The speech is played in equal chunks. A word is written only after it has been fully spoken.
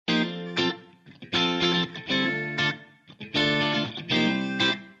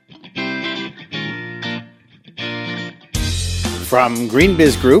From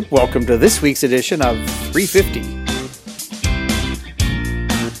GreenBiz Group, welcome to this week's edition of 350.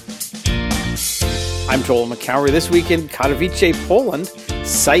 I'm Joel McCowery. This week in Katowice, Poland,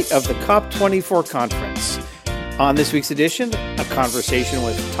 site of the COP24 conference. On this week's edition, a conversation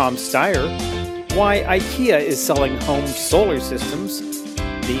with Tom Steyer, why IKEA is selling home solar systems,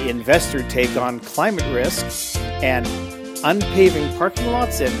 the investor take on climate risk, and unpaving parking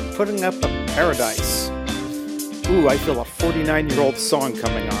lots and putting up a paradise. Ooh, I feel a 49-year-old song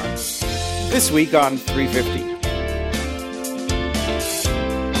coming on. This week on 350.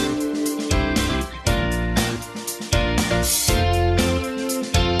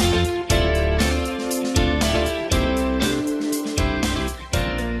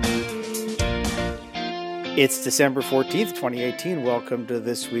 It's December 14th, 2018. Welcome to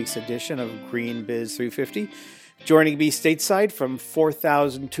this week's edition of GreenBiz 350. Joining me stateside from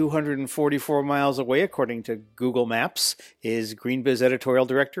 4,244 miles away, according to Google Maps, is GreenBiz editorial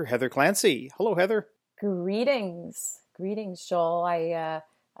director Heather Clancy. Hello, Heather. Greetings, Joel. I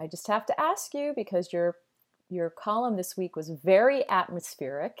just have to ask you because your column this week was very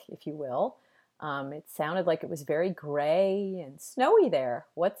atmospheric, if you will. It sounded like it was very gray and snowy there.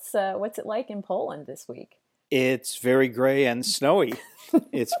 What's it like in Poland this week? It's very gray and snowy.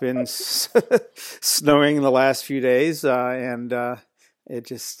 It's been snowing the last few days, and it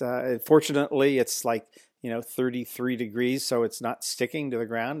just fortunately it's like 33 degrees, so it's not sticking to the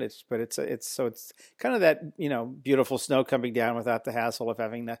ground. It's kind of that beautiful snow coming down without the hassle of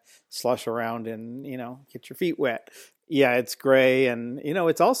having to slush around and get your feet wet. Yeah, it's gray, and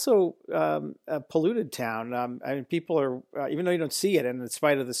it's also a polluted town. I mean, people are even though you don't see it, and in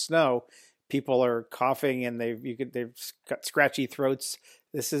spite of the snow, people are coughing and they've got scratchy throats.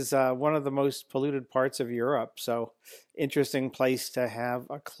 This is one of the most polluted parts of Europe. So interesting place to have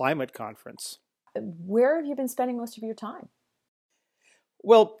a climate conference. Where have you been spending most of your time?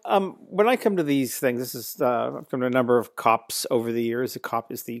 Well, when I come to these things, I've come to a number of COPs over the years. The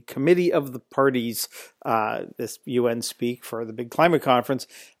COP is the Committee of the Parties, this UN speak for the big climate conference.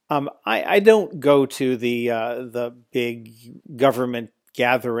 I don't go to the big government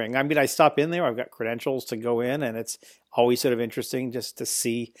gathering. I mean, I stop in there. I've got credentials to go in, and it's always sort of interesting just to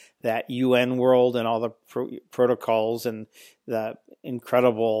see that UN world and all the protocols and the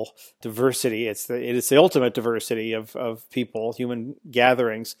incredible diversity. It is the ultimate diversity of people, human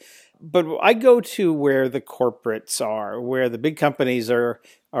gatherings. But I go to where the corporates are, where the big companies are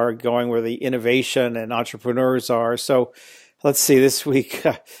going, where the innovation and entrepreneurs are. So let's see, this week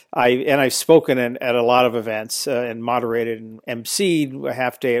I've spoken at a lot of events and moderated and emceed a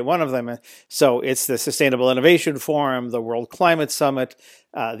half day at one of them. So it's the Sustainable Innovation Forum, the World Climate Summit,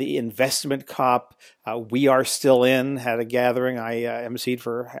 the Investment COP. We Are Still In had a gathering. I emceed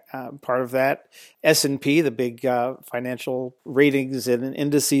for part of that. S&P, the big financial ratings and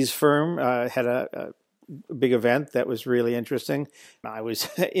indices firm, had a big event that was really interesting. I was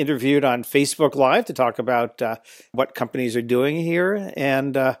interviewed on Facebook Live to talk about what companies are doing here.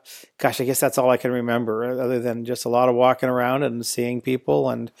 And I guess that's all I can remember, other than just a lot of walking around and seeing people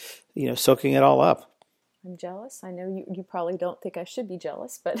and, soaking it all up. I'm jealous. I know you probably don't think I should be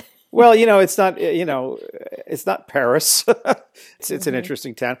jealous, but well, it's not Paris. It's an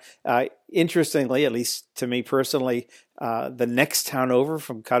interesting town. Interestingly, at least to me personally, the next town over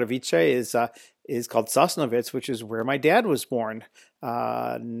from Katowice is called Sosnowiec, which is where my dad was born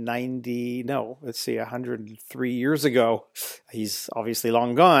 103 years ago. He's obviously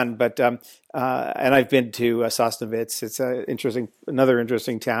long gone, but and I've been to Sosnowiec. It's another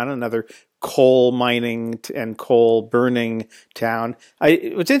interesting town, another coal mining and coal burning town.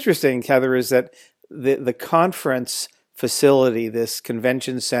 What's interesting, Heather, is that the conference facility, this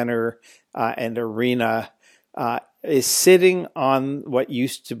convention center and arena, is sitting on what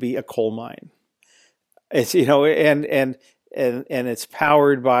used to be a coal mine. It's and it's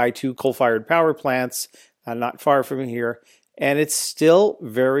powered by two coal-fired power plants not far from here, and it's still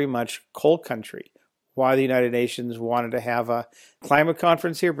very much coal country. Why the United Nations wanted to have a climate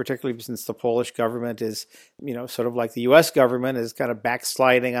conference here, particularly since the Polish government is, sort of like the U.S. government is kind of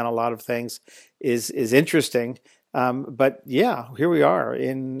backsliding on a lot of things, is interesting. But yeah, here we are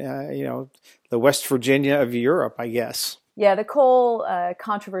in the West Virginia of Europe, I guess. Yeah, the coal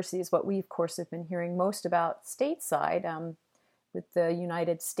controversy is what we, of course, have been hearing most about stateside, with the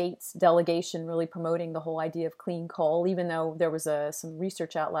United States delegation really promoting the whole idea of clean coal, even though there was some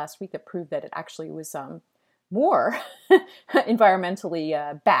research out last week that proved that it actually was more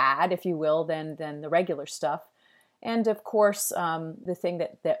environmentally bad, if you will, than the regular stuff. And of course, the thing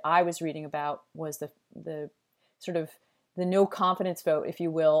that I was reading about was the sort of the no confidence vote, if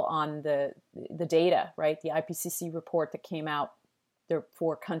you will, on the data, right? The IPCC report that came out there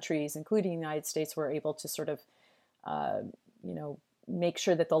 4 countries, including the United States, were able to sort of, make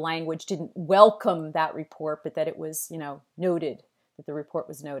sure that the language didn't welcome that report, but that it was, noted, that the report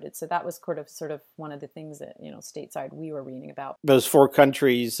was noted. So that was sort of one of the things that, stateside we were reading about. Those 4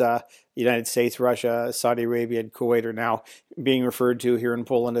 countries, the United States, Russia, Saudi Arabia, and Kuwait, are now being referred to here in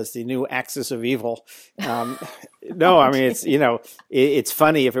Poland as the new axis of evil. No, I mean, it's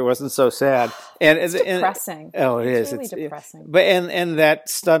funny if it wasn't so sad. And it's depressing. It is. It's really depressing. But and that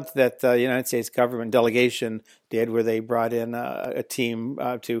stunt that the United States government delegation did, where they brought in a team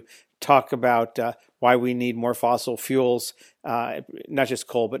to talk about why we need more fossil fuels, not just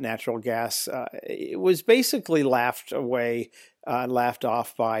coal, but natural gas. It was basically laughed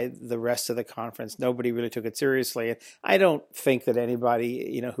off by the rest of the conference. Nobody really took it seriously. And I don't think that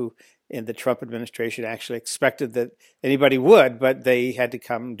anybody, who in the Trump administration actually expected that anybody would, but they had to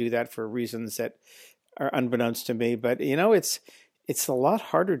come do that for reasons that are unbeknownst to me. But, it's a lot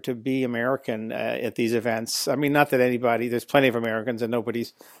harder to be American at these events. I mean, not that there's plenty of Americans and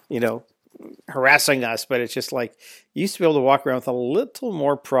nobody's, harassing us, but it's just like you used to be able to walk around with a little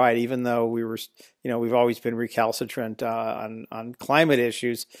more pride, even though we've always been recalcitrant on climate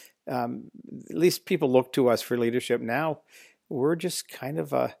issues. At least people look to us for leadership. Now we're just kind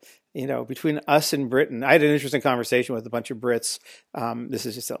of between us and Britain. I had an interesting conversation with a bunch of Brits. This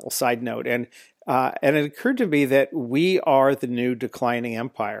is just a little side note, and it occurred to me that we are the new declining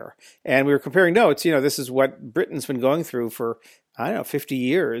empire. And we were comparing notes. This is what Britain's been going through for, 50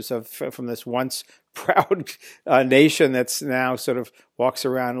 years from this once proud nation that's now sort of walks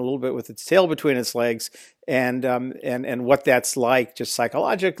around a little bit with its tail between its legs, and what that's like just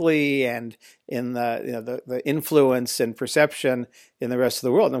psychologically and in the influence and perception in the rest of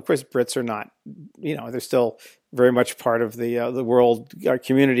the world. And of course, Brits are not, they're still very much part of the world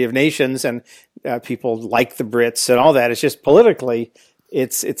community of nations, and people like the Brits and all that. It's just politically,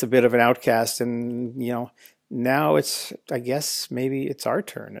 it's a bit of an outcast, and now I guess maybe it's our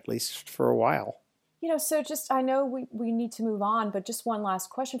turn, at least for a while. So I know we need to move on, but just one last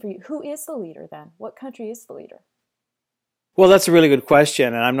question for you. Who is the leader then? What country is the leader? Well, that's a really good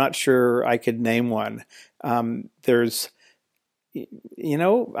question, and I'm not sure I could name one. There's,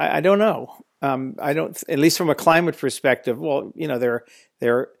 I don't know. I don't, at least from a climate perspective. Well, there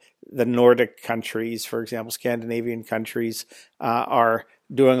are the Nordic countries, for example, Scandinavian countries are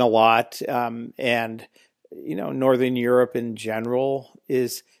doing a lot, and Northern Europe in general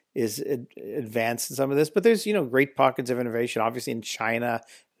is advanced in some of this, but there's great pockets of innovation, obviously in China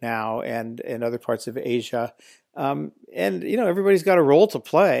now and other parts of Asia, and everybody's got a role to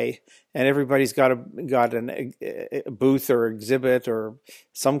play, and everybody's got a booth or exhibit or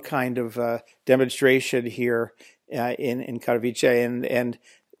some kind of demonstration here in Katowice, and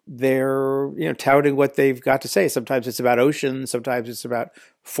they're touting what they've got to say. Sometimes it's about oceans, sometimes it's about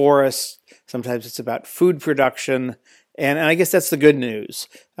forests, sometimes it's about food production, and I guess that's the good news.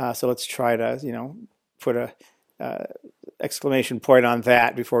 So let's try to put a exclamation point on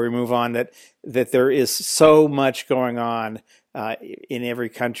that before we move on. That there is so much going on in every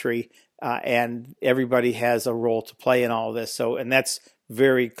country, and everybody has a role to play in all of this. So, and that's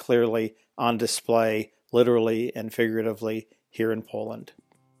very clearly on display, literally and figuratively, here in Poland.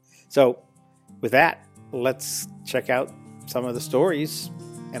 So with that, let's check out some of the stories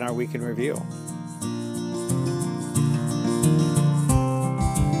in our Week in Review.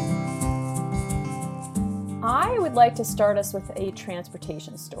 I would like to start us with a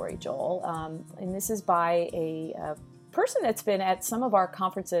transportation story, Joel. And this is by a person that's been at some of our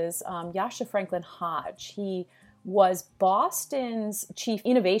conferences, Yasha Franklin Hodge. He was Boston's chief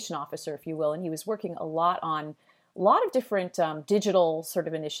innovation officer, if you will, and he was working a lot on a lot of different digital sort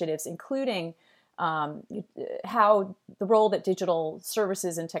of initiatives, including how the role that digital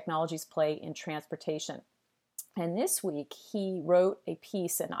services and technologies play in transportation. And this week he wrote a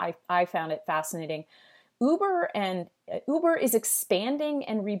piece, and I found it fascinating. Uber is expanding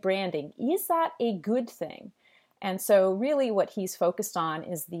and rebranding. Is that a good thing? And so really what he's focused on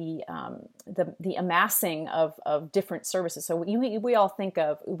is the amassing of different services. So we all think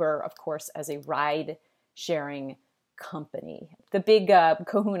of Uber, of course, as a ride-sharing company, the big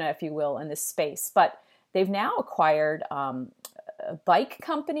kahuna, if you will, in this space. But they've now acquired a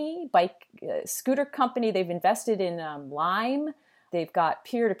scooter company. They've invested in Lime. They've got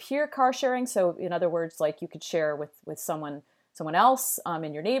peer-to-peer car sharing. So in other words, like you could share with someone else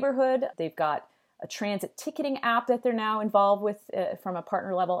in your neighborhood. They've got a transit ticketing app that they're now involved with from a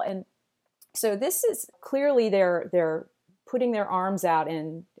partner level. And so this is clearly they're putting their arms out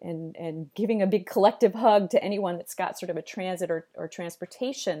and giving a big collective hug to anyone that's got sort of a transit or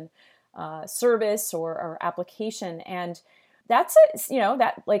transportation service or application. And That's it.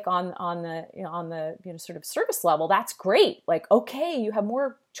 That like on the on the sort of service level, that's great. Like, okay, you have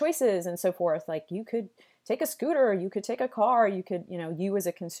more choices and so forth. Like, you could take a scooter, you could take a car, you could you as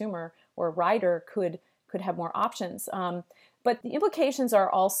a consumer or a rider could have more options. But the implications are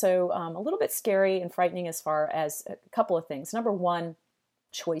also a little bit scary and frightening as far as a couple of things. Number one,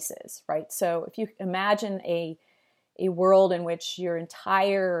 choices, right? So if you imagine a world in which your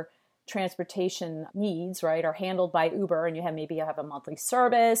entire transportation needs, right, are handled by Uber, and maybe you have a monthly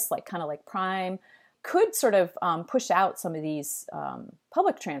service, like kind of like Prime, could sort of push out some of these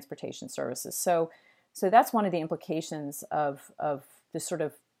public transportation services. So that's one of the implications of this sort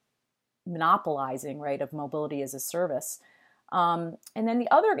of monopolizing, right, of mobility as a service. And then the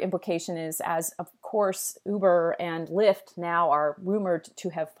other implication is, as of course Uber and Lyft now are rumored to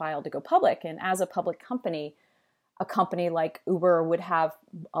have filed to go public, and as a public company, a company like Uber would have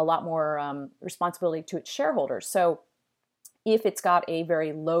a lot more responsibility to its shareholders. So if it's got a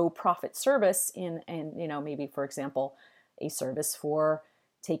very low profit service and maybe, for example, a service for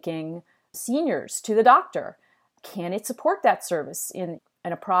taking seniors to the doctor, can it support that service in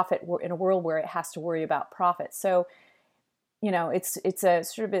a world where it has to worry about profit? So it's a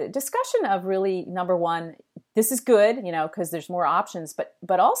sort of a discussion of, really, number one, this is good, because there's more options,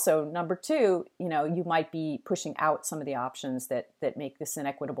 but also number two, you might be pushing out some of the options that make this an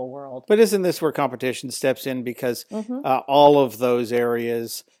equitable world. But isn't this where competition steps in? Because all of those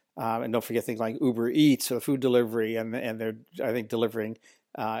areas, and don't forget things like Uber Eats or food delivery, and they're, I think, delivering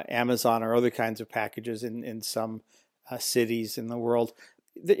Amazon or other kinds of packages in some cities in the world.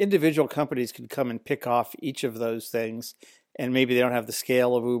 The individual companies can come and pick off each of those things, and maybe they don't have the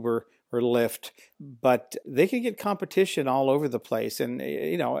scale of Uber or Lyft, but they can get competition all over the place. And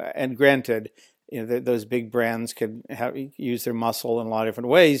and granted, those big brands could use their muscle in a lot of different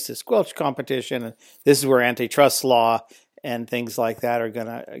ways to squelch competition. And this is where antitrust law and things like that are going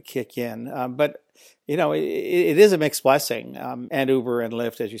to kick in. But it is a mixed blessing. And Uber and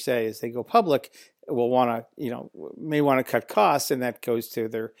Lyft, as you say, as they go public, will want to, may want to cut costs, and that goes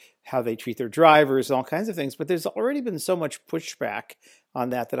to how they treat their drivers and all kinds of things. But there's already been so much pushback on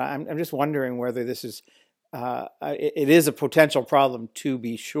that I'm just wondering whether this is, it is a potential problem, to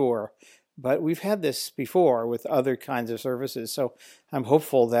be sure. But we've had this before with other kinds of services. So I'm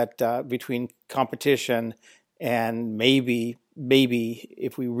hopeful that between competition and maybe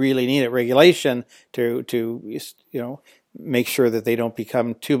if we really need it, regulation to make sure that they don't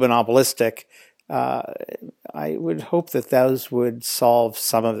become too monopolistic, I would hope that those would solve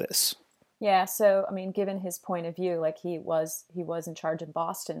some of this. Yeah. So, I mean, given his point of view, like he was in charge in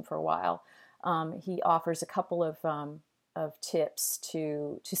Boston for a while. He offers a couple of tips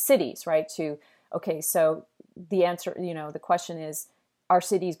to cities, right? Okay, so the answer, the question is, are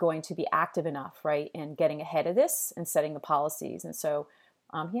cities going to be active enough, right, in getting ahead of this and setting the policies? And so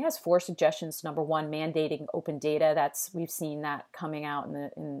he has 4 suggestions. Number one, mandating open data. We've seen that coming out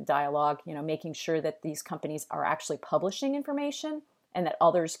in dialogue. Making sure that these companies are actually publishing information and that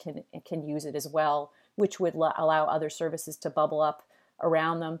others can use it as well, which would allow other services to bubble up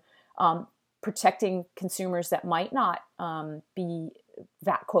around them. Protecting consumers that might not be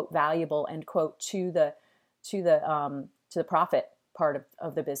that quote valuable, end quote, to the profit part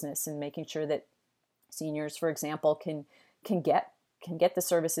of the business, and making sure that seniors, for example, can get the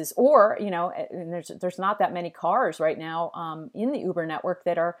services, or and there's not that many cars right now in the Uber network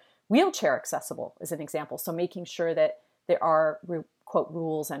that are wheelchair accessible, as an example. So making sure that there are quote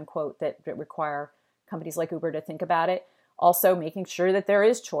rules, end quote, that require companies like Uber to think about it. Also making sure that there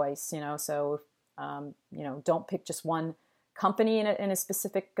is choice, so don't pick just one company in a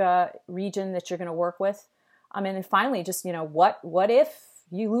specific region that you're going to work with. And then finally, just what if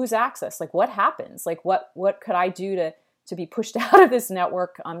you lose access? Like, what happens? Like, what could I do to be pushed out of this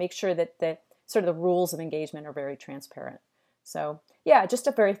network? Make sure that the sort of the rules of engagement are very transparent. So yeah, just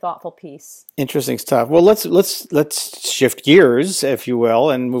a very thoughtful piece. Interesting stuff. Well, let's shift gears, if you will,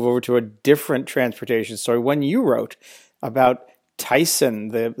 and move over to a different transportation story. When you wrote about Tyson,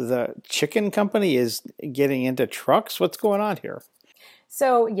 the chicken company, is getting into trucks. What's going on here?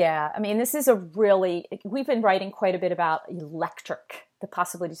 So yeah, I mean, we've been writing quite a bit about the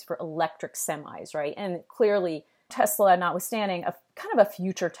possibilities for electric semis, right? And clearly, Tesla notwithstanding, kind of a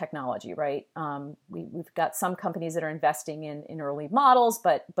future technology, right? We've got some companies that are investing in early models,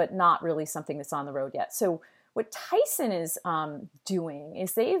 but not really something that's on the road yet. So what Tyson is doing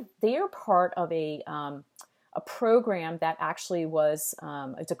is they are part of a program that actually it's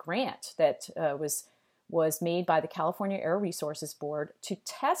a grant that was made by the California Air Resources Board to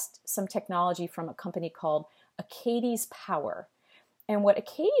test some technology from a company called Acades Power. And what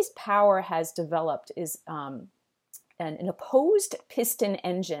Acades Power has developed is an opposed piston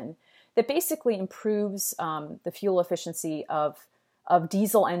engine that basically improves the fuel efficiency of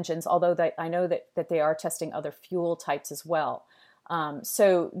diesel engines, although I know that they are testing other fuel types as well.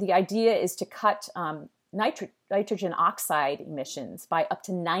 So the idea is to cut nitrogen oxide emissions by up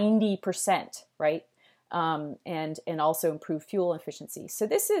to 90%, right? And also improve fuel efficiency. So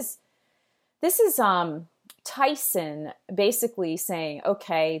this is Tyson basically saying,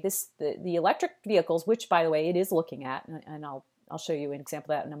 okay, the electric vehicles, which by the way it is looking at, and I'll show you an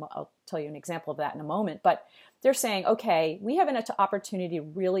example of that, and I'll tell you an example of that in a moment. But they're saying, okay, we have an opportunity to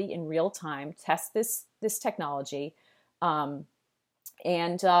really in real time test this technology, and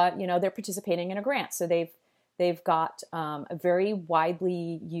they're participating in a grant. So they've got a very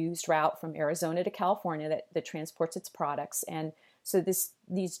widely used route from Arizona to California that transports its products, and so this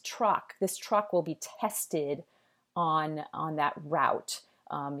truck will be tested on that route.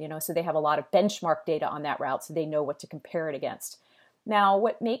 So they have a lot of benchmark data on that route, so they know what to compare it against. Now,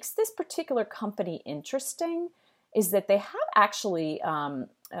 what makes this particular company interesting is that they have actually,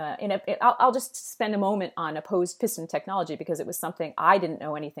 I'll just spend a moment on opposed piston technology because it was something I didn't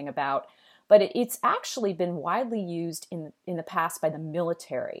know anything about, but it's actually been widely used in the past by the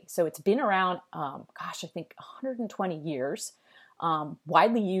military. So it's been around, I think 120 years.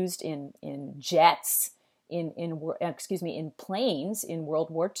 Widely used in jets, in planes in World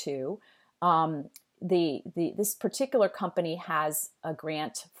War II. This particular company has a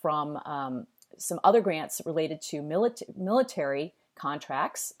grant from some other grants related to military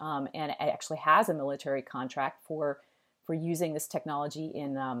contracts, and it actually has a military contract for using this technology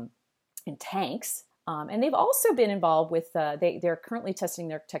in tanks. And they've also been involved with they're currently testing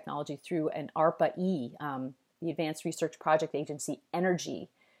their technology through an ARPA-E. The Advanced Research Project Agency Energy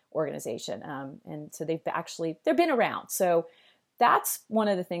Organization. And so they've been around. So that's one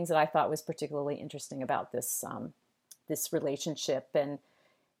of the things that I thought was particularly interesting about this relationship. And,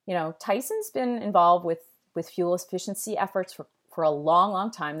 Tyson's been involved with fuel efficiency efforts for a long, long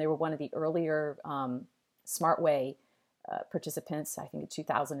time. They were one of the earlier SmartWay participants. I think in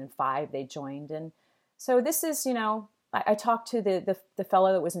 2005 they joined. And so this is, I talked to the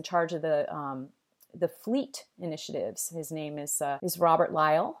fellow that was in charge of the fleet initiatives. His name is Robert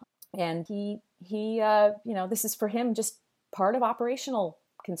Lyle, and he this is for him just part of operational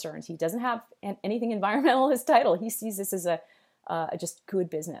concerns. He doesn't have anything environmental in his title. He sees this as a just good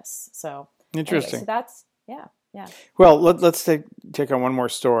business. So interesting. Anyway, so that's yeah. Well, let's take on one more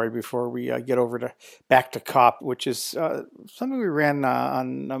story before we get over back to COP, which is something we ran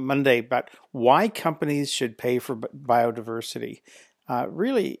on Monday about why companies should pay for biodiversity.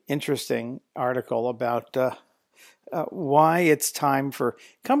 Really interesting article about why it's time for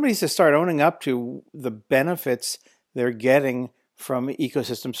companies to start owning up to the benefits they're getting from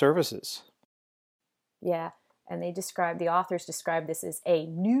ecosystem services. Yeah, and the authors describe this as a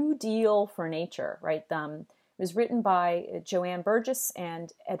new deal for nature, right? It was written by Joanne Burgess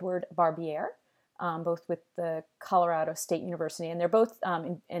and Edward Barbier, both with the Colorado State University, and they're both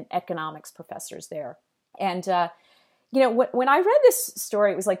in economics professors there. And when I read this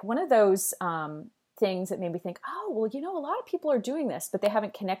story, it was like one of those things that made me think, oh, well, a lot of people are doing this, but they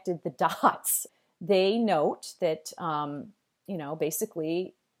haven't connected the dots. They note that,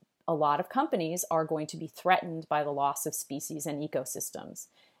 basically a lot of companies are going to be threatened by the loss of species and ecosystems.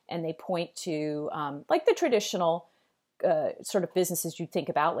 And they point to like the traditional sort of businesses you think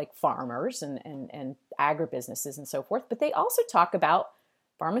about, like farmers and agribusinesses and so forth. But they also talk about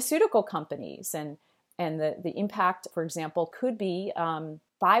pharmaceutical companies and the impact, for example, could be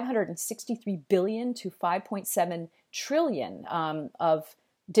 563 billion to 5.7 trillion of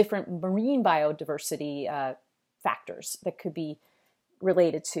different marine biodiversity factors that could be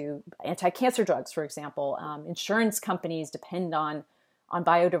related to anti-cancer drugs, for example. Insurance companies depend on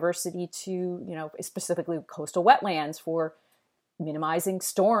biodiversity to, specifically coastal wetlands for minimizing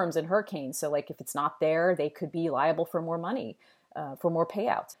storms and hurricanes. So like if it's not there, they could be liable for more money, for more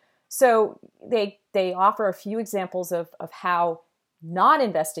payouts. So they offer a few examples of how not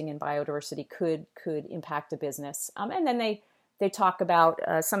investing in biodiversity could impact a business. And then they talk about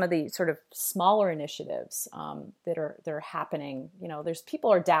some of the sort of smaller initiatives that are happening. There's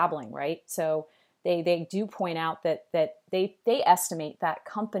people are dabbling, right? So they do point out that they estimate that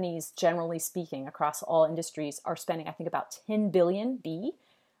companies, generally speaking, across all industries are spending, I think, about 10 billion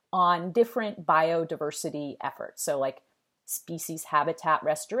on different biodiversity efforts. So like species habitat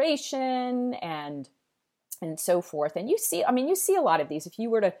restoration and so forth. And you see a lot of these. If you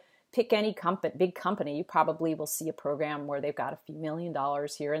were to pick any big company, you probably will see a program where they've got a few $1 million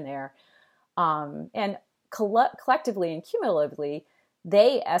here and there. And collectively and cumulatively,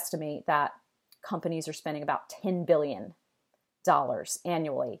 they estimate that companies are spending about $10 billion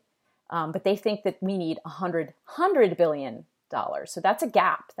annually. But they think that we need $100 billion. So that's a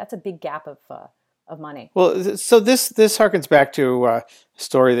gap. That's a big gap of money. Well, so this harkens back to a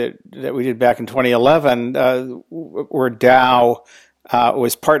story that we did back in 2011, where Dow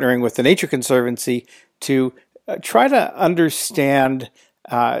was partnering with the Nature Conservancy to try to understand,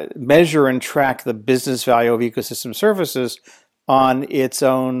 measure, and track the business value of ecosystem services on its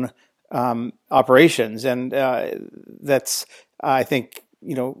own operations, and that's, I think,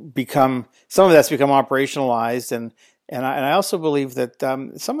 become some of that's become operationalized, and I also believe that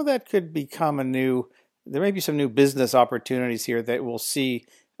some of that could become there may be some new business opportunities here that we'll see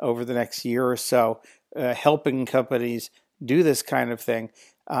over the next year or so, helping companies do this kind of thing.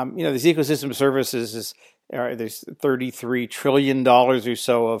 These ecosystem services there's $33 trillion or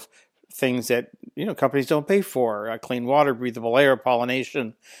so of things that companies don't pay for: clean water, breathable air,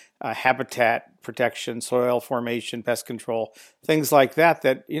 pollination, habitat protection, soil formation, pest control, things like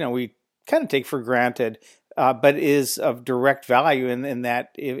that we kind of take for granted, but is of direct value in that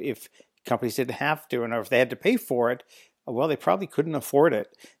if companies didn't have to, and if they had to pay for it, well, they probably couldn't afford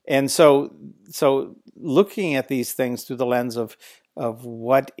it. And so looking at these things through the lens of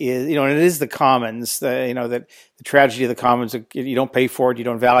what is, and it is the commons, that the tragedy of the commons, you don't pay for it, you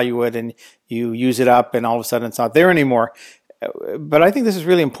don't value it, and you use it up, and all of a sudden it's not there anymore. But I think this is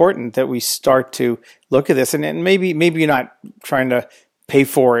really important that we start to look at this, and maybe you're not trying to pay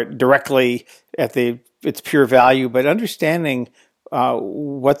for it directly at its pure value, but understanding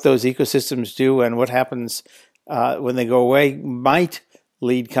what those ecosystems do and what happens when they go away might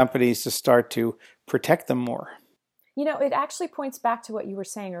lead companies to start to protect them more. It actually points back to what you were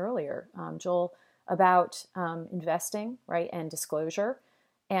saying earlier, Joel, about investing, right, and disclosure.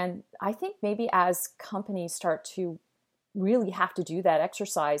 And I think maybe as companies start to really have to do that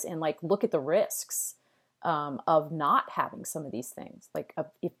exercise and look at the risks of not having some of these things,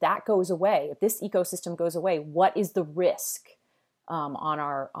 if that goes away, if this ecosystem goes away, what is the risk on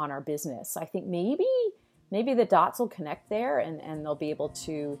our business? I think maybe the dots will connect there, and they'll be able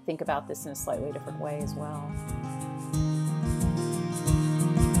to think about this in a slightly different way as well.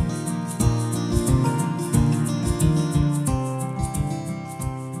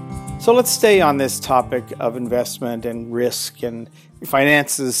 So let's stay on this topic of investment and risk and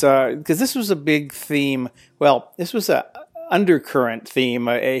finances, because this was a big theme. Well, this was a undercurrent theme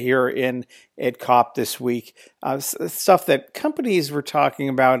here at COP this week. Stuff that companies were talking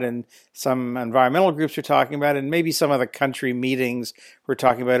about, and some environmental groups were talking about, and maybe some of the country meetings were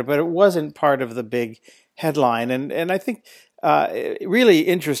talking about it, but it wasn't part of the big headline. And I think really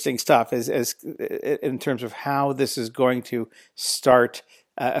interesting stuff as in terms of how this is going to start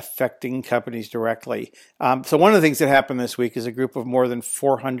affecting companies directly. So one of the things that happened this week is a group of more than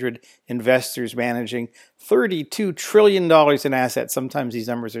 400 investors managing $32 trillion in assets. Sometimes these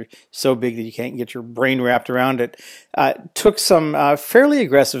numbers are so big that you can't get your brain wrapped around it. Took some fairly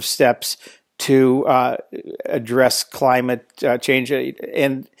aggressive steps to address climate change,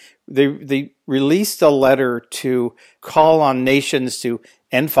 and they released a letter to call on nations to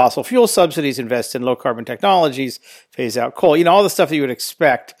end fossil fuel subsidies, invest in low carbon technologies, phase out coal, all the stuff that you would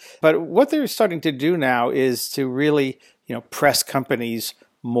expect. But what they're starting to do now is to really, press companies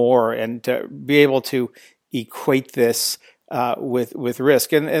more and to be able to equate this with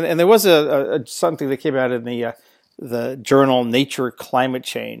risk. And there was something that came out in the journal Nature Climate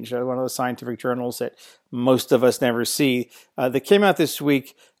Change, one of those scientific journals that most of us never see, that came out this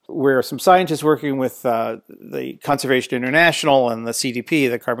week, where some scientists working with the Conservation International and the CDP,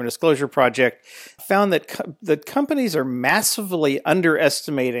 the Carbon Disclosure Project, found that companies are massively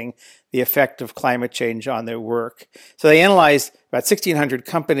underestimating the effect of climate change on their work. So they analyzed about 1,600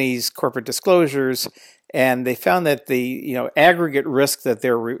 companies' corporate disclosures, and they found that the aggregate risk that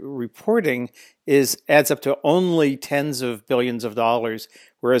they're reporting adds up to only tens of billions of dollars,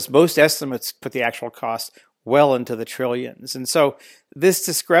 whereas most estimates put the actual cost well into the trillions. And so this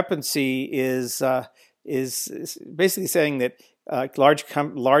discrepancy is basically saying that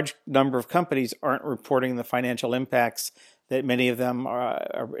large number of companies aren't reporting the financial impacts that many of them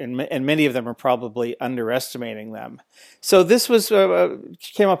are, and many of them are probably underestimating them. So this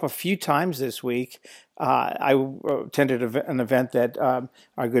came up a few times this week. I attended an event that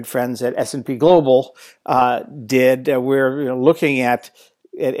our good friends at S&P Global did. We're looking at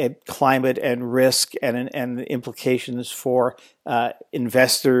climate and risk and the implications for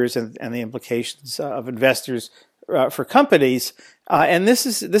investors and the implications of investors for companies. And this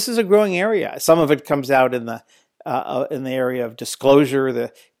is a growing area. Some of it comes out in the area of disclosure,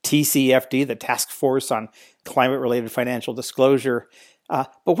 the TCFD, the Task Force on Climate-Related Financial Disclosure.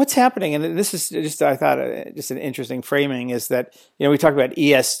 But what's happening, and this is just, I thought, just an interesting framing, is that, we talk about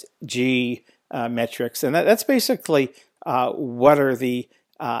ESG metrics, and that's basically what are the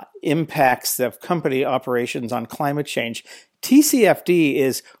impacts of company operations on climate change. TCFD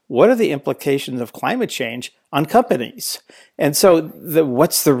is what are the implications of climate change on companies, and so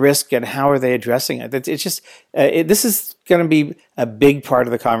what's the risk and how are they addressing it? It's just this is going to be a big part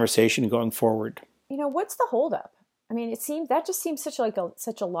of the conversation going forward. What's the holdup? I mean, that just seems such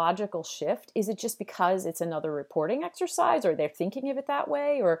a logical shift. Is it just because it's another reporting exercise, or they're thinking of it that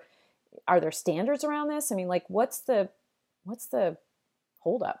way, or are there standards around this? I mean, like, what's the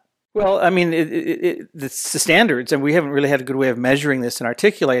holdup? Well, I mean, it's the standards, and we haven't really had a good way of measuring this and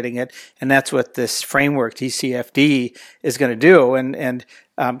articulating it, and that's what this framework, TCFD, is going to do. And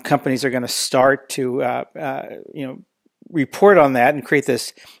companies are going to start to, report on that and create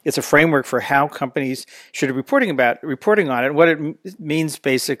this. It's a framework for how companies should be reporting on it. What it means,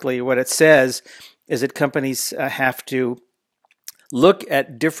 basically, what it says is that companies have to look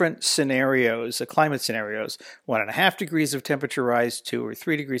at different scenarios, climate scenarios, 1.5 degrees of temperature rise, 2 or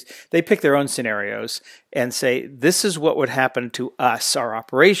 3 degrees. They pick their own scenarios and say, this is what would happen to us, our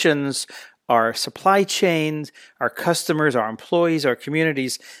operations, our supply chains, our customers, our employees, our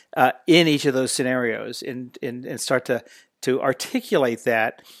communities, in each of those scenarios, and start to articulate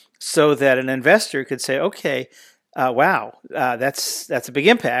that so that an investor could say, okay, wow, that's a big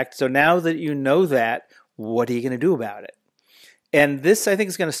impact. So now that you know that, what are you going to do about it? And this, I think,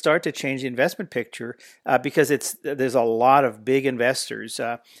 is going to start to change the investment picture because there's a lot of big investors,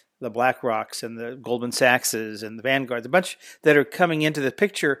 the BlackRocks and the Goldman Sachses and the Vanguard, a bunch that are coming into the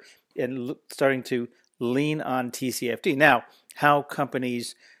picture and starting to lean on TCFD. Now, how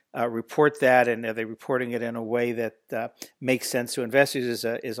companies report that, and are they reporting it in a way that makes sense to investors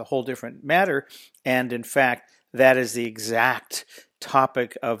is a whole different matter. And in fact, that is the exact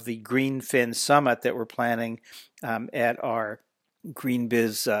topic of the GreenFin Summit that we're planning at our Green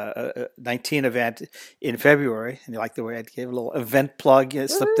Biz 19 event in February. And you like the way I gave a little event plug,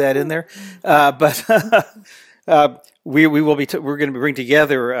 slipped that in there. But we're going to bring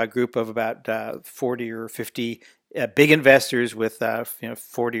together a group of about 40 or 50 big investors with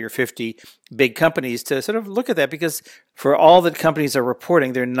 40 or 50 big companies to sort of look at that, because for all that companies are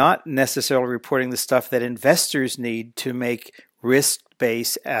reporting, they're not necessarily reporting the stuff that investors need to make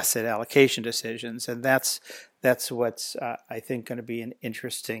risk-based asset allocation decisions. And that's what's, I think, going to be an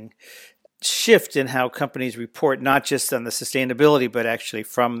interesting shift in how companies report, not just on the sustainability, but actually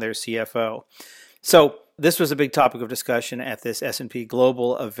from their CFO. So this was a big topic of discussion at this S&P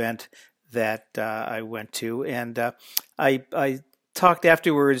Global event that I went to. And I talked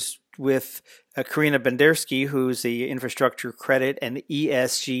afterwards with Karina Bendersky, who's the infrastructure credit and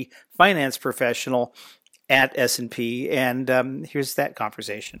ESG finance professional at S&P. And here's that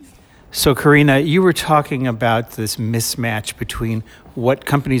conversation. So, Karina, you were talking about this mismatch between what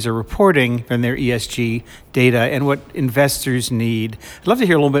companies are reporting in their ESG data and what investors need. I'd love to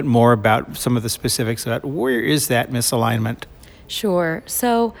hear a little bit more about some of the specifics about where is that misalignment? Sure.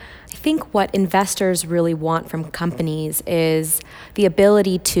 So I think what investors really want from companies is the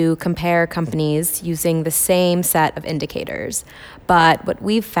ability to compare companies using the same set of indicators. But what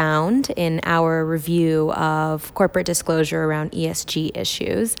we've found in our review of corporate disclosure around ESG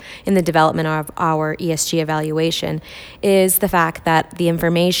issues in the development of our ESG evaluation is the fact that the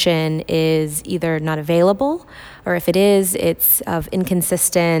information is either not available, or if it is, it's of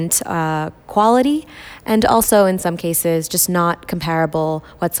inconsistent quality, and also in some cases just not comparable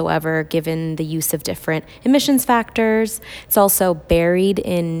whatsoever given the use of different emissions factors. It's also buried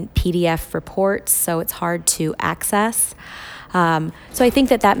in PDF reports, so it's hard to access. So I think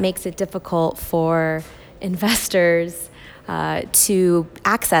that makes it difficult for investors to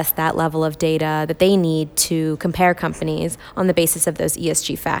access that level of data that they need to compare companies on the basis of those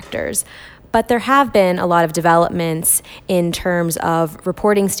ESG factors. But there have been a lot of developments in terms of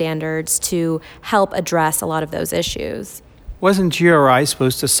reporting standards to help address a lot of those issues. Wasn't GRI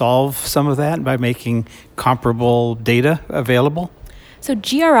supposed to solve some of that by making comparable data available? So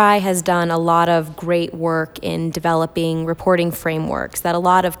GRI has done a lot of great work in developing reporting frameworks that a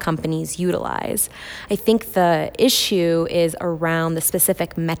lot of companies utilize. I think the issue is around the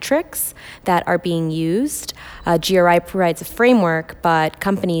specific metrics that are being used. GRI provides a framework, but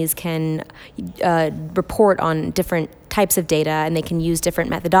companies can report on different types of data, and they can use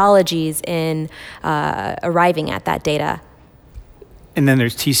different methodologies in arriving at that data. And then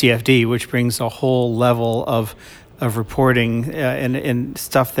there's TCFD, which brings a whole level of reporting and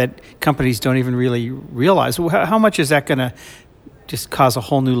stuff that companies don't even really realize. How much is that going to just cause a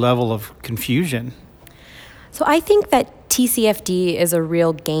whole new level of confusion? So I think that TCFD is a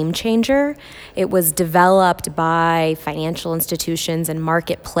real game changer. It was developed by financial institutions and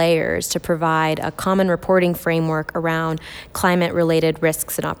market players to provide a common reporting framework around climate-related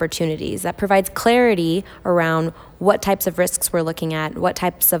risks and opportunities that provides clarity around what types of risks we're looking at, what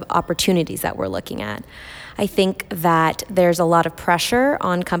types of opportunities that we're looking at. I think that there's a lot of pressure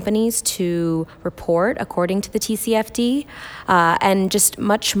on companies to report according to the TCFD, and just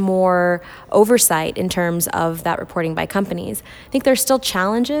much more oversight in terms of that reporting by companies. I think there's still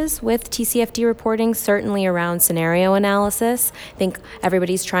challenges with TCFD reporting, certainly around scenario analysis. I think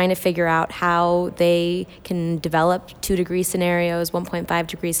everybody's trying to figure out how they can develop 2-degree scenarios,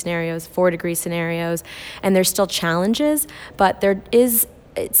 1.5-degree scenarios, 4-degree scenarios, and there's still challenges, but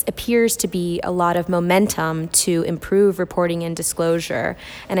it appears to be a lot of momentum to improve reporting and disclosure.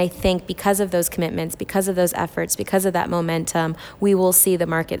 And I think because of those commitments, because of those efforts, because of that momentum, we will see the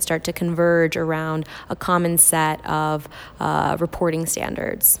market start to converge around a common set of reporting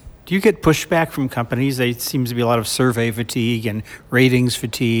standards. Do you get pushback from companies? There seems to be a lot of survey fatigue and ratings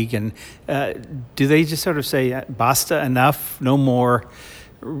fatigue. And do they just sort of say, basta, enough, no more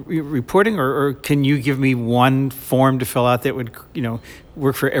reporting, or can you give me one form to fill out that would,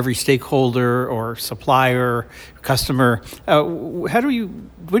 work for every stakeholder or supplier, customer? What do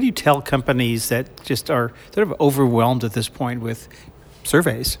you tell companies that just are sort of overwhelmed at this point with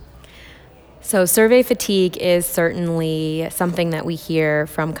surveys? So survey fatigue is certainly something that we hear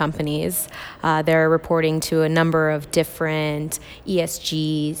from companies. They're reporting to a number of different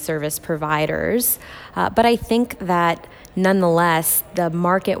ESG service providers. But I think that nonetheless, the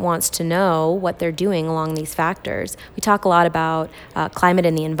market wants to know what they're doing along these factors. We talk a lot about climate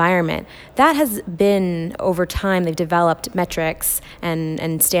and the environment. That has been, over time, they've developed metrics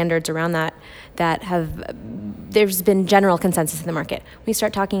and standards around that there's been general consensus in the market. When we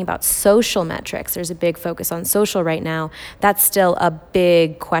start talking about social metrics, there's a big focus on social right now. That's still a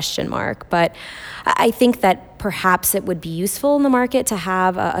big question mark. But I think that perhaps it would be useful in the market to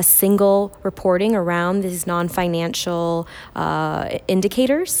have a single reporting around these non-financial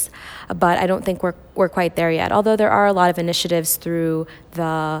indicators. But I don't think we're quite there yet. Although there are a lot of initiatives through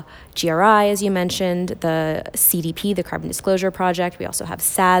the GRI, as you mentioned, the CDP, the Carbon Disclosure Project. We also have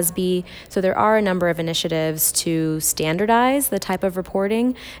SASB. So there are a number of initiatives to standardize the type of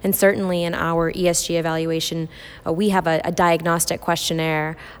reporting. And certainly in our ESG evaluation, we have a diagnostic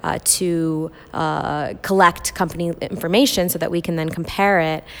questionnaire to collect company information so that we can then compare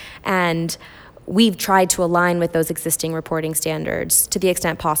it. And we've tried to align with those existing reporting standards to the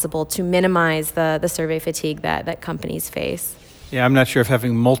extent possible to minimize the survey fatigue that companies face. Yeah, I'm not sure if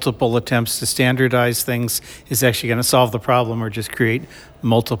having multiple attempts to standardize things is actually going to solve the problem or just create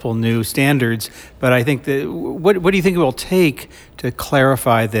multiple new standards. But I think that what do you think it will take to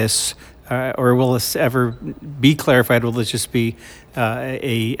clarify this, or will this ever be clarified? Will this just be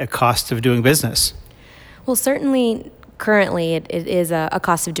a cost of doing business? Well, certainly currently it is a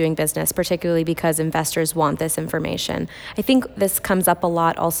cost of doing business, particularly because investors want this information. I think this comes up a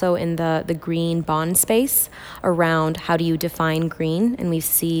lot also in the green bond space around how do you define green, and we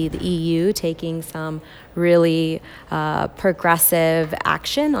see the EU taking some really progressive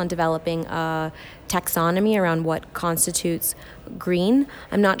action on developing a taxonomy around what constitutes green.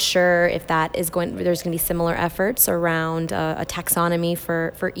 I'm not sure if there's going to be similar efforts around a taxonomy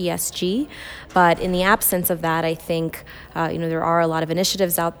for ESG, but in the absence of that, I think there are a lot of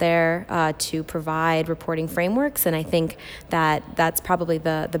initiatives out there to provide reporting frameworks, and I think that that's probably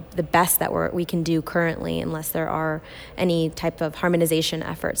the best that we can do currently, unless there are any type of harmonization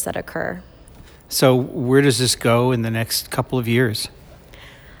efforts that occur. So where does this go in the next couple of years?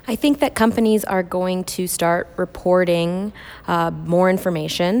 I think that companies are going to start reporting more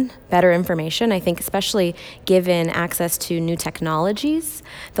information, better information. I think especially given access to new technologies,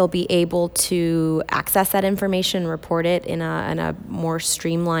 they'll be able to access that information, report it in a more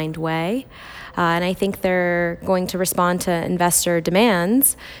streamlined way. And I think they're going to respond to investor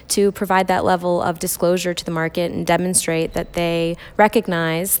demands to provide that level of disclosure to the market and demonstrate that they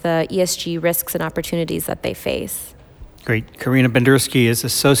recognize the ESG risks and opportunities that they face. Great. Karina Bendersky is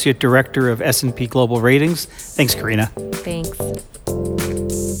Associate Director of S&P Global Ratings. Thanks, Karina. Thanks.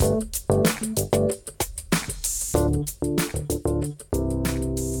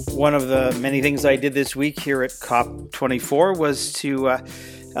 One of the many things I did this week here at COP24 was to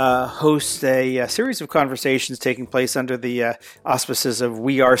host a series of conversations taking place under the auspices of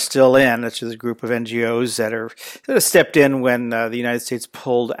We Are Still In, which is a group of NGOs that stepped in when the United States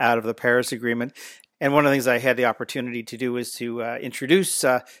pulled out of the Paris Agreement. And one of the things I had the opportunity to do was to introduce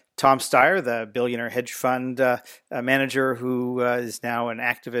Tom Steyer, the billionaire hedge fund manager who is now an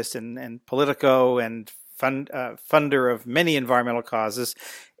activist in Politico and funder of many environmental causes,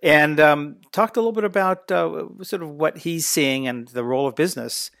 and talked a little bit about sort of what he's seeing and the role of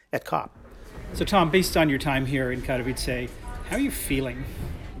business at COP. So, Tom, based on your time here in Katowice, how are you feeling?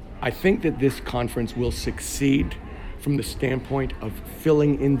 I think that this conference will succeed from the standpoint of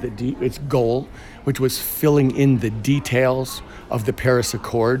filling in its goal, which was filling in the details of the Paris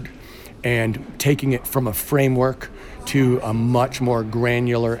Accord and taking it from a framework to a much more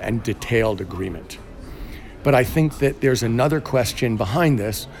granular and detailed agreement. But I think that there's another question behind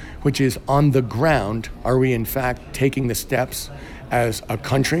this, which is on the ground, are we in fact taking the steps as a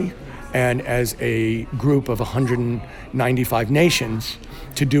country and as a group of 195 nations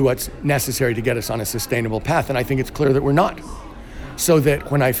to do what's necessary to get us on a sustainable path? And I think it's clear that we're not. So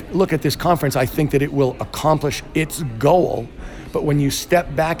that when I look at this conference, I think that it will accomplish its goal. But when you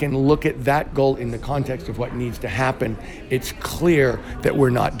step back and look at that goal in the context of what needs to happen, it's clear that we're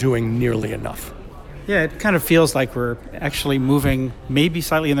not doing nearly enough. Yeah, it kind of feels like we're actually moving maybe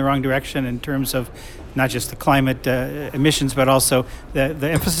slightly in the wrong direction in terms of not just the climate emissions, but also the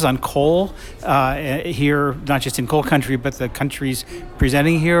emphasis on coal here, not just in coal country, but the countries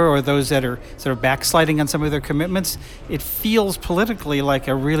presenting here or those that are sort of backsliding on some of their commitments. It feels politically like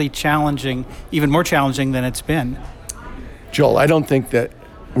a really challenging, even more challenging than it's been. Joel, I don't think that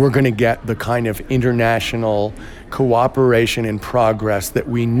we're going to get the kind of international cooperation and progress that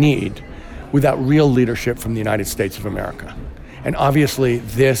we need without real leadership from the United States of America. And obviously,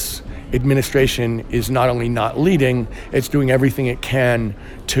 this administration is not only not leading, it's doing everything it can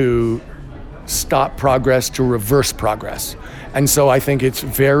to stop progress, to reverse progress. And so I think it's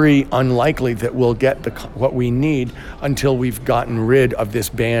very unlikely that we'll get what we need until we've gotten rid of this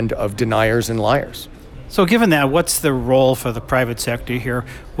band of deniers and liars. So given that, what's the role for the private sector here?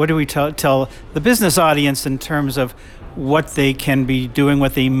 What do we tell the business audience in terms of what they can be doing,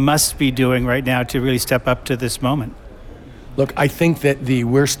 what they must be doing right now to really step up to this moment? Look, I think that the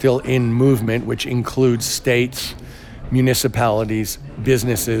We're Still In movement, which includes states, municipalities,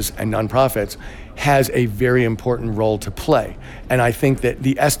 businesses, and nonprofits, has a very important role to play. And I think that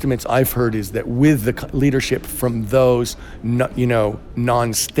the estimates I've heard is that with the leadership from those,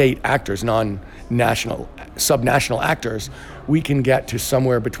 non-state actors, non-national, subnational actors, we can get to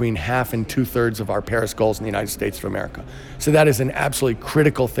somewhere between half and 2/3 of our Paris goals in the United States of America. So that is an absolutely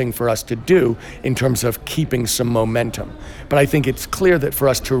critical thing for us to do in terms of keeping some momentum. But I think it's clear that for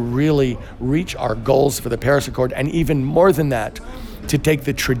us to really reach our goals for the Paris Accord, and even more than that, to take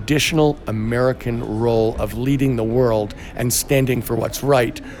the traditional American role of leading the world and standing for what's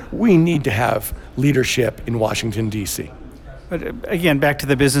right, we need to have leadership in Washington, D.C. But again, back to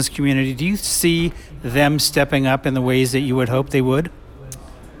the business community, do you see them stepping up in the ways that you would hope they would?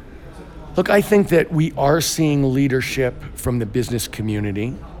 Look, I think that we are seeing leadership from the business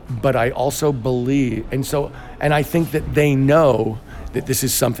community, but I also believe, and I think that they know that this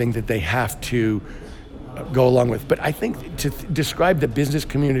is something that they have to go along with. But I think to describe the business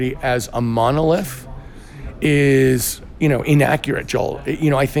community as a monolith is, inaccurate, Joel.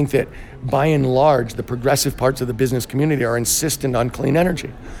 I think that by and large, the progressive parts of the business community are insistent on clean energy.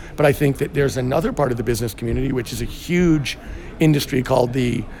 But I think that there's another part of the business community, which is a huge industry called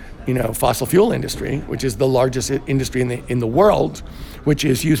the fossil fuel industry, which is the largest industry in the world, which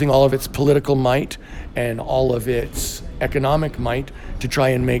is using all of its political might and all of its economic might to try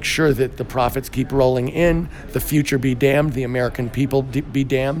and make sure that the profits keep rolling in, the future be damned, the American people be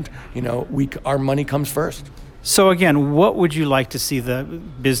damned. Our money comes first. So again, what would you like to see the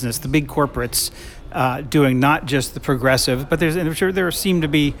business, the big corporates, doing? Not just the progressive, but I'm sure there seem to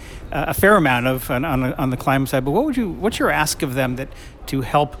be a fair amount of on the climate side. But what's your ask of them to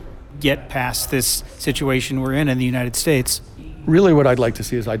help get past this situation we're in the United States? Really, what I'd like to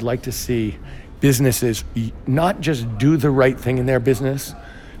see is I'd like to see businesses not just do the right thing in their business,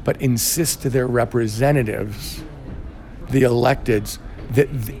 but insist to their representatives, the electeds, that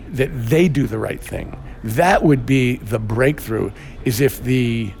they do the right thing. That would be the breakthrough, is if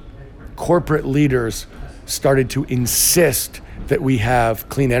the corporate leaders started to insist that we have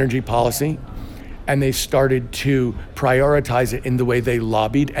clean energy policy, and they started to prioritize it in the way they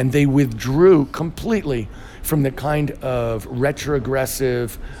lobbied, and they withdrew completely from the kind of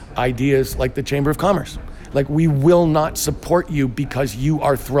retrogressive ideas like the Chamber of Commerce. Like, we will not support you because you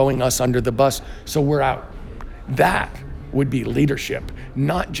are throwing us under the bus, so we're out. That would be leadership,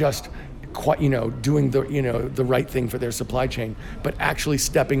 not just doing the right thing for their supply chain, but actually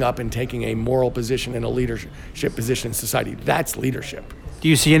stepping up and taking a moral position and a leadership position in society. That's leadership. Do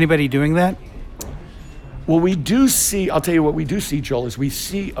you see anybody doing that? Well, I'll tell you what we do see, Joel, is we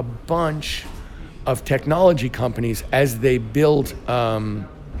see a bunch of technology companies as they build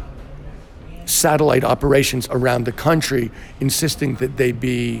satellite operations around the country, insisting that they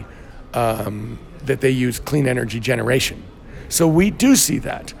be that they use clean energy generation. So we do see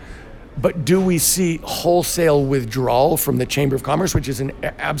that. But do we see wholesale withdrawal from the Chamber of Commerce, which is an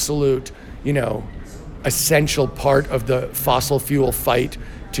absolute, essential part of the fossil fuel fight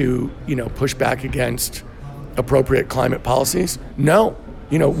to, push back against appropriate climate policies? No.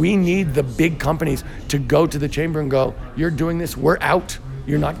 We need the big companies to go to the Chamber and go, you're doing this, we're out.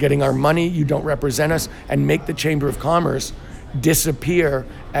 You're not getting our money, you don't represent us, and make the Chamber of Commerce disappear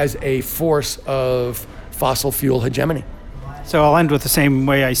as a force of fossil fuel hegemony. So I'll end with the same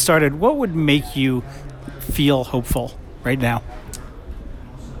way I started. What would make you feel hopeful right now?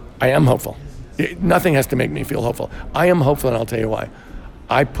 I am hopeful. Nothing has to make me feel hopeful. I am hopeful, and I'll tell you why.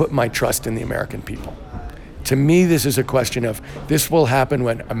 I put my trust in the American people. To me, this is a question of this will happen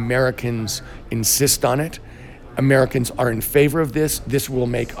when Americans insist on it. Americans are in favor of this. This will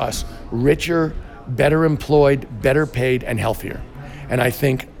make us richer, better employed, better paid, and healthier. And I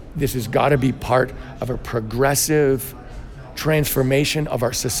think this has got to be part of a progressive transformation of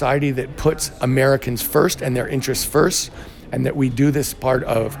our society that puts Americans first and their interests first, and that we do this part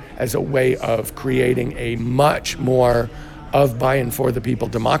of as a way of creating a much more of by and for the people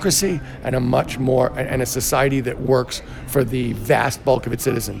democracy, and a society that works for the vast bulk of its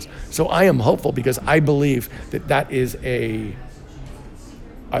citizens. So I am hopeful because I believe that is a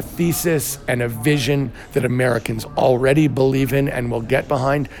thesis and a vision that Americans already believe in and will get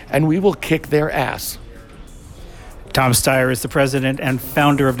behind, and we will kick their ass. Tom Steyer is the president and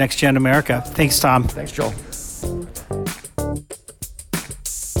founder of Next Gen America. Thanks, Tom. Thanks, Joel.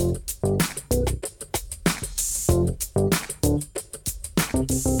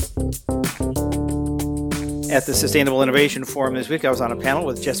 At the Sustainable Innovation Forum this week, I was on a panel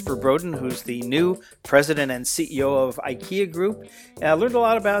with Jesper Brodin, who's the new president and CEO of IKEA Group. I learned a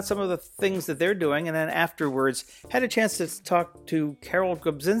lot about some of the things that they're doing, and then afterwards had a chance to talk to Karol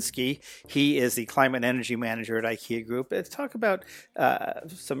Grabczynski. He is the climate and energy manager at IKEA Group, to talk about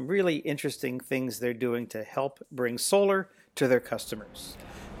some really interesting things they're doing to help bring solar to their customers.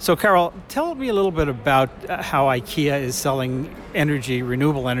 So, Karol, tell me a little bit about how IKEA is selling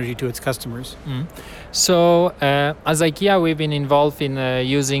renewable energy to its customers. So, as IKEA, we've been involved in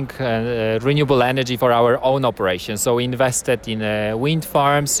using renewable energy for our own operations. So, we invested in wind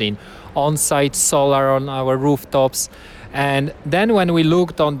farms, in on-site solar on our rooftops. And then when we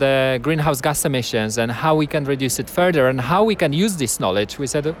looked on the greenhouse gas emissions and how we can reduce it further and how we can use this knowledge, we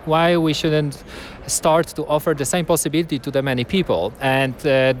said why we shouldn't start to offer the same possibility to the many people. And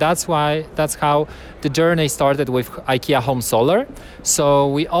that's how the journey started with IKEA Home Solar. So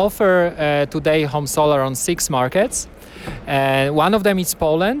we offer today home solar on 6 markets. And one of them is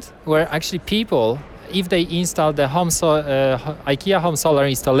Poland, where actually people, if they install the IKEA Home Solar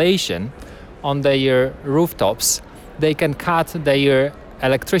installation on their rooftops, they can cut their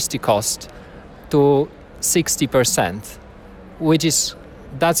electricity cost to 60%,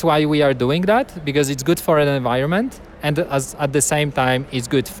 that's why we are doing that, because it's good for the environment, and at the same time it's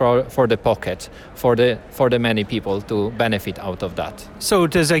good for the pocket, for the many people to benefit out of that. So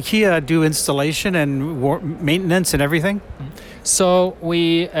does IKEA do installation and maintenance and everything? So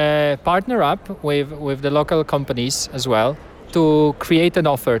we partner up with the local companies as well to create an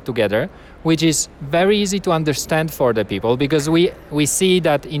offer together, which is very easy to understand for the people, because we see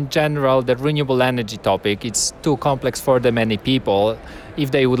that in general the renewable energy topic, it's too complex for the many people if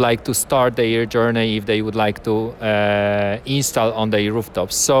they would like to start their journey, if they would like to install on their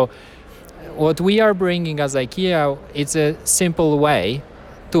rooftops. So what we are bringing as IKEA, it's a simple way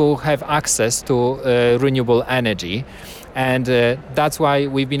to have access to renewable energy. And that's why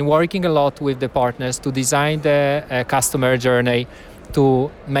we've been working a lot with the partners to design the customer journey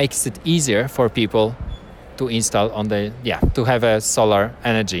to make it easier for people to install to have a solar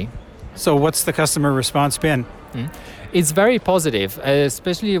energy. So what's the customer response been? It's very positive,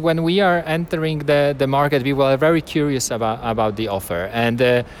 especially when we are entering the market. People are very curious about the offer, and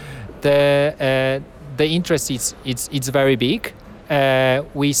the interest it's very big.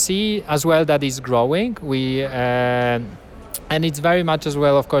 We see as well that it's growing. And it's very much as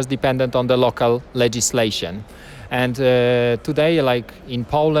well, of course, dependent on the local legislation. And today, like in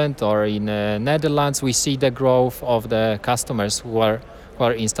Poland or in Netherlands, we see the growth of the customers who are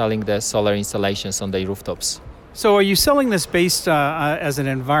installing the solar installations on their rooftops. So are you selling this based as an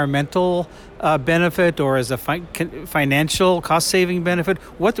environmental benefit or as a financial cost-saving benefit?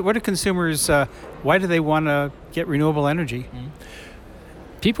 What are consumers, why do they want to get renewable energy?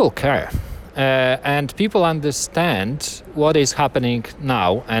 People care. and people understand what is happening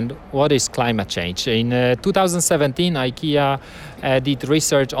now and what is climate change. In 2017, IKEA did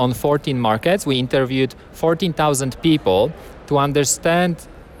research on 14 markets. We interviewed 14,000 people to understand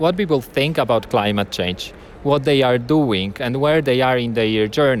what people think about climate change, what they are doing, and where they are in their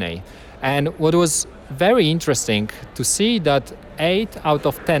journey. And what was very interesting to see that 8 out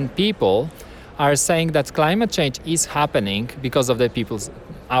of 10 people are saying that climate change is happening because of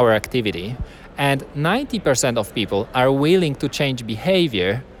our activity, and 90% of people are willing to change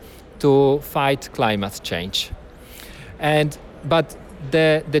behavior to fight climate change. But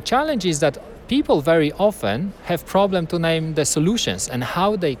the challenge is that people very often have problem to name the solutions and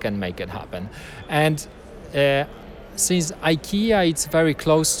how they can make it happen. And since IKEA it's very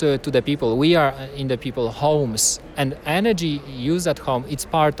close to the people, we are in the people's homes, and energy used at home, it's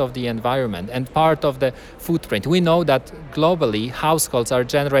part of the environment and part of the footprint. We know that globally households are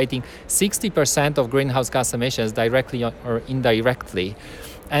generating 60% of greenhouse gas emissions directly or indirectly.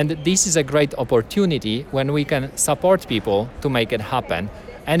 And this is a great opportunity when we can support people to make it happen.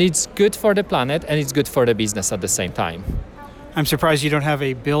 And it's good for the planet and it's good for the business at the same time. I'm surprised you don't have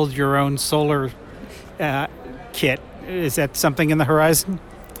a build your own solar kit. Is that something in the horizon?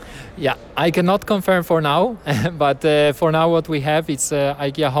 Yeah, I cannot confirm for now, but for now what we have is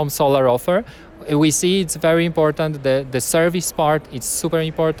IKEA Home Solar offer. We see it's very important. The service part, it's super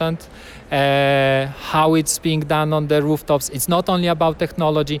important. How it's being done on the rooftops. It's not only about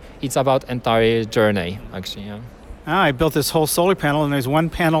technology, it's about entire journey, actually. Yeah. I built this whole solar panel and there's one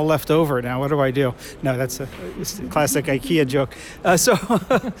panel left over. Now, what do I do? No, that's a classic IKEA joke. Is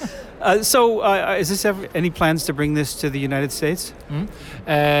this any plans to bring this to the United States?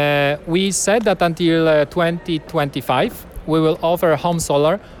 We said that until 2025, we will offer home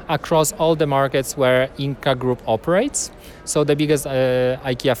solar across all the markets where Inca Group operates, so the biggest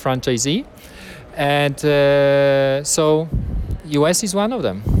IKEA franchisee. And so US is one of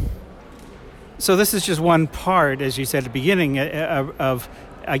them. So this is just one part, as you said at the beginning, of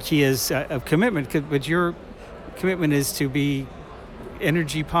IKEA's commitment. But your commitment is to be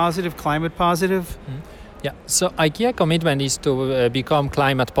energy positive, climate positive? Yeah, so IKEA commitment is to become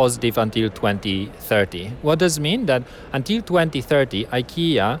climate positive until 2030. What does it mean? That until 2030,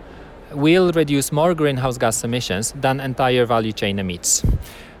 IKEA will reduce more greenhouse gas emissions than entire value chain emits.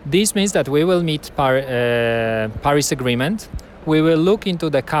 This means that we will meet Paris Agreement. We will look into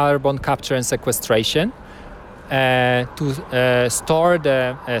the carbon capture and sequestration to store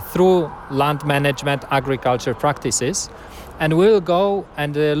through land management, agriculture practices, and we'll go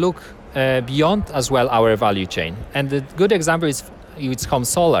and look beyond as well our value chain. And the good example is it's home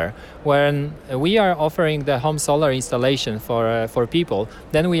solar. When we are offering the home solar installation for people,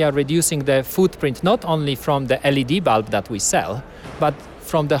 then we are reducing the footprint not only from the LED bulb that we sell, but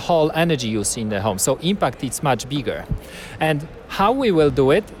from the whole energy use in the home. So impact is much bigger. And how we will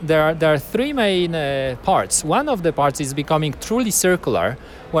do it, there are three main parts. One of the parts is becoming truly circular,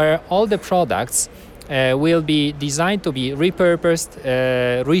 where all the products will be designed to be repurposed,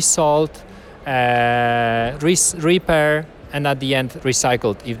 resold, repair, and at the end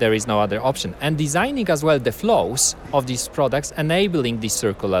recycled if there is no other option. And designing as well the flows of these products, enabling this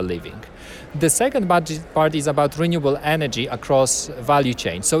circular living. The second part is about renewable energy across value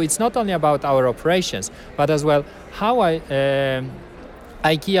chain. So it's not only about our operations, but as well how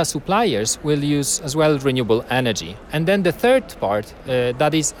IKEA suppliers will use as well renewable energy. And then the third part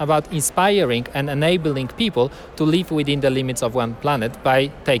that is about inspiring and enabling people to live within the limits of one planet by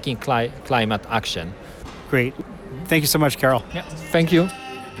taking climate action. Great. Thank you so much, Carol. Yeah, thank you.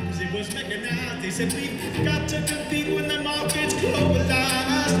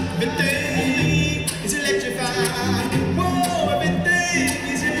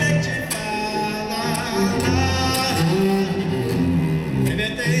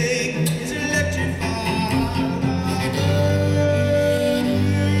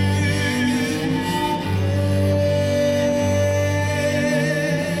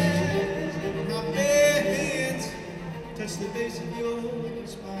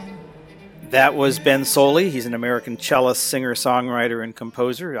 That was Ben Soley. He's an American cellist, singer, songwriter, and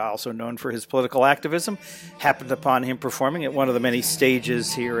composer, also known for his political activism. Happened upon him performing at one of the many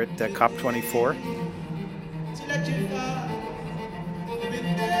stages here at COP24.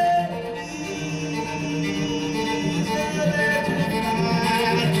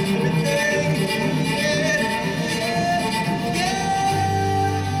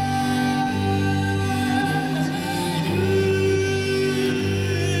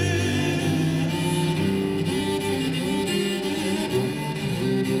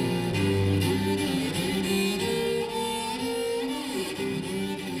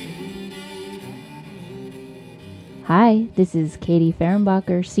 Hi, this is Katie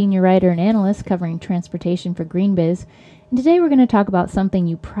Fehrenbacher, senior writer and analyst covering transportation for GreenBiz. And today we're going to talk about something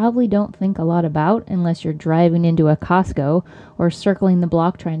you probably don't think a lot about unless you're driving into a Costco or circling the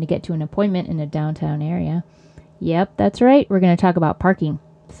block trying to get to an appointment in a downtown area. Yep, that's right. We're going to talk about parking,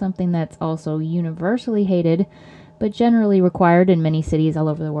 something that's also universally hated, but generally required in many cities all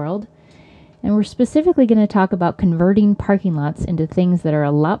over the world. And we're specifically going to talk about converting parking lots into things that are a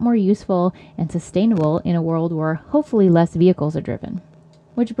lot more useful and sustainable in a world where hopefully less vehicles are driven.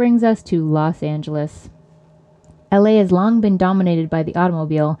 Which brings us to Los Angeles. LA has long been dominated by the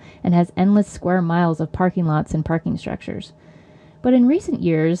automobile and has endless square miles of parking lots and parking structures. But in recent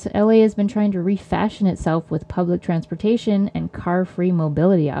years, LA has been trying to refashion itself with public transportation and car-free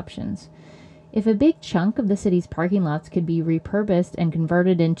mobility options. If a big chunk of the city's parking lots could be repurposed and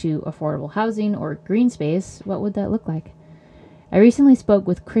converted into affordable housing or green space, what would that look like? I recently spoke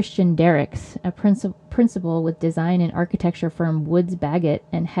with Christian Derricks, a principal with design and architecture firm Woods Baggett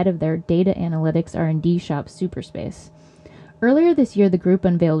and head of their data analytics R&D shop Superspace. Earlier this year, the group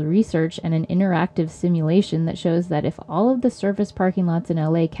unveiled research and an interactive simulation that shows that if all of the surface parking lots in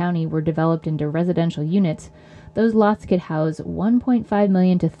LA County were developed into residential units, those lots could house 1.5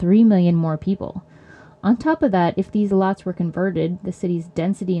 million to 3 million more people. On top of that, if these lots were converted, the city's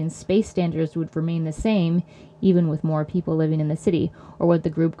density and space standards would remain the same, even with more people living in the city, or what the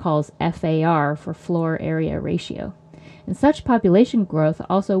group calls FAR for floor area ratio. And such population growth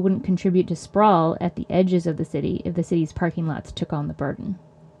also wouldn't contribute to sprawl at the edges of the city if the city's parking lots took on the burden.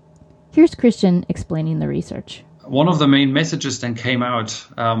 Here's Christian explaining the research. One of the main messages that came out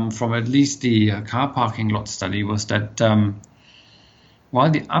from at least the car parking lot study was that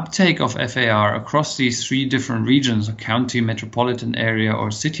while the uptake of FAR across these three different regions, a county, metropolitan area, or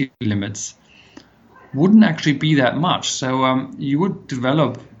city limits, wouldn't actually be that much. So you would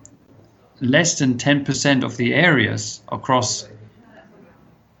develop less than 10% of the areas across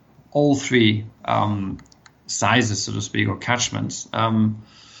all three sizes, so to speak, or catchments.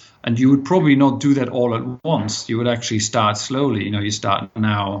 And you would probably not do that all at once. You would actually start slowly. You start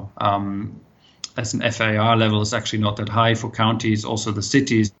now as an FAR level is actually not that high for counties. Also, the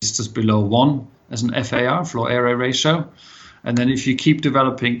cities is just below 1 as an FAR, floor area ratio. And then if you keep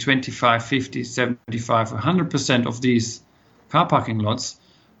developing 25, 50, 75, 100% of these car parking lots,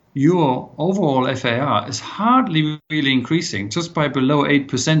 your overall FAR is hardly really increasing, just by below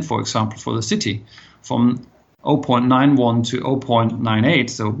 8%, for example, for the city, from 0.91 to 0.98,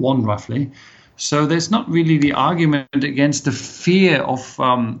 so 1 roughly. So there's not really the argument against the fear of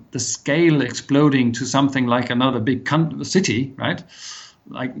the scale exploding to something like another big city, right?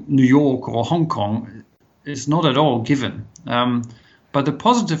 Like New York or Hong Kong, is not at all given. But the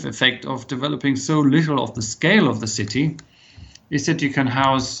positive effect of developing so little of the scale of the city is that you can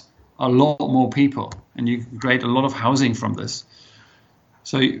house a lot more people and you can create a lot of housing from this.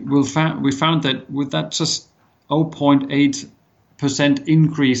 So we found that with that just 0.8%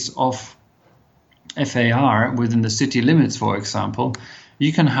 increase of FAR within the city limits, for example,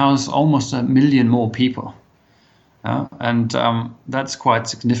 you can house almost 1 million more people. And that's quite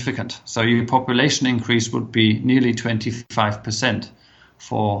significant. So your population increase would be nearly 25%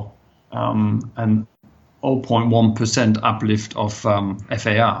 for an 0.1% uplift of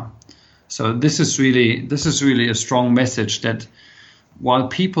FAR. So this is really a strong message that while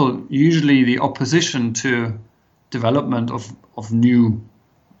people usually the opposition to development of new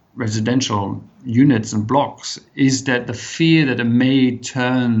residential units and blocks is that the fear that it may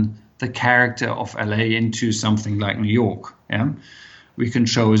turn the character of LA into something like New York, we can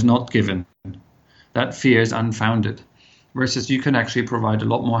show is not given. That fear is unfounded. Versus you can actually provide a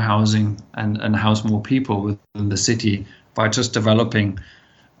lot more housing and house more people within the city by just developing,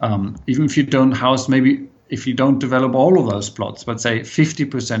 even if you don't house, maybe if you don't develop all of those plots, but say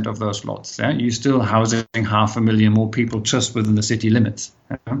 50% of those lots, you're still housing 500,000 more people just within the city limits.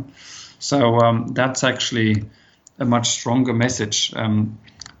 So that's actually a much stronger message.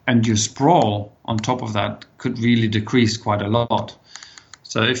 And your sprawl on top of that could really decrease quite a lot.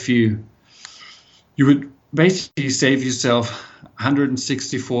 So if you would basically save yourself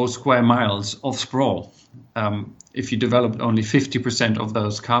 164 square miles of sprawl if you developed only 50% of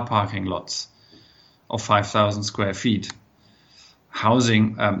those car parking lots of 5,000 square feet.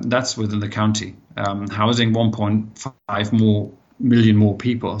 Housing, that's within the county, housing 1.5 million more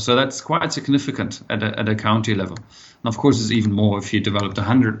people. So that's quite significant at a county level. And of course, it's even more if you developed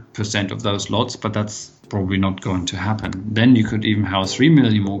 100% of those lots, but that's probably not going to happen. Then you could even house 3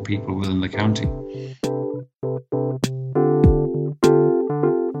 million more people within the county.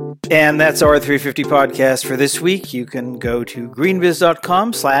 And that's our 350 podcast for this week. You can go to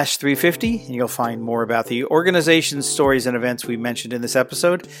greenbiz.com/350 and you'll find more about the organizations, stories, and events we mentioned in this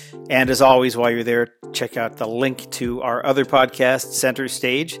episode. And as always, while you're there, check out the link to our other podcast, Center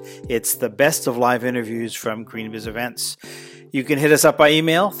Stage. It's the best of live interviews from GreenBiz events. You can hit us up by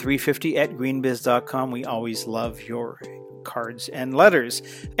email, 350@greenbiz.com. We always love your cards and letters.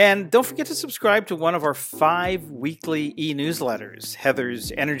 And don't forget to subscribe to one of our 5 weekly e-newsletters.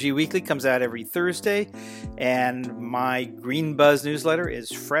 Heather's Energy Weekly comes out every Thursday, and my Green Buzz newsletter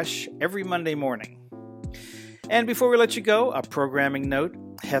is fresh every Monday morning. And before we let you go, a programming note.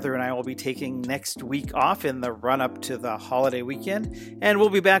 Heather and I will be taking next week off in the run-up to the holiday weekend, and we'll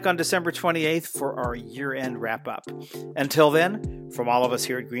be back on December 28th for our year-end wrap-up. Until then, from all of us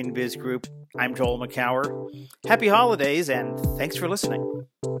here at Green Biz Group, I'm Joel McCower. Happy holidays, and thanks for listening.